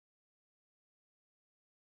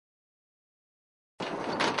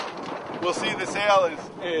we'll see the sail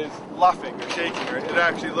is luffing or shaking, or it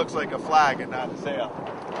actually looks like a flag and not a sail.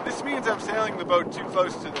 This means I'm sailing the boat too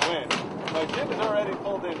close to the wind. My jib is already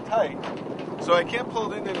pulled in tight, so I can't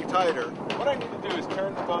pull it in any tighter. What I need to do is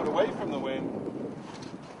turn the boat away from the wind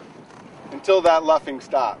until that luffing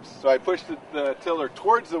stops. So I push the tiller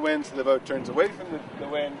towards the wind so the boat turns away from the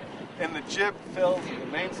wind, and the jib fills, the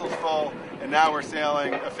mainsail's full, and now we're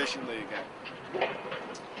sailing efficiently again.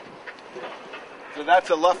 So that's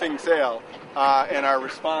a luffing sail, and our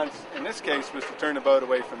response in this case was to turn the boat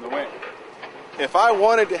away from the wind. If I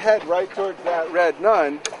wanted to head right towards that red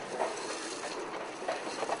nun,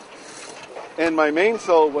 and my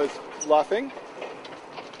mainsail was luffing,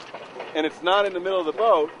 and it's not in the middle of the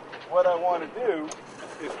boat, what I want to do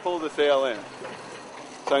is pull the sail in.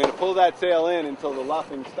 So I'm going to pull that sail in until the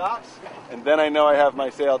luffing stops, and then I know I have my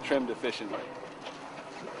sail trimmed efficiently.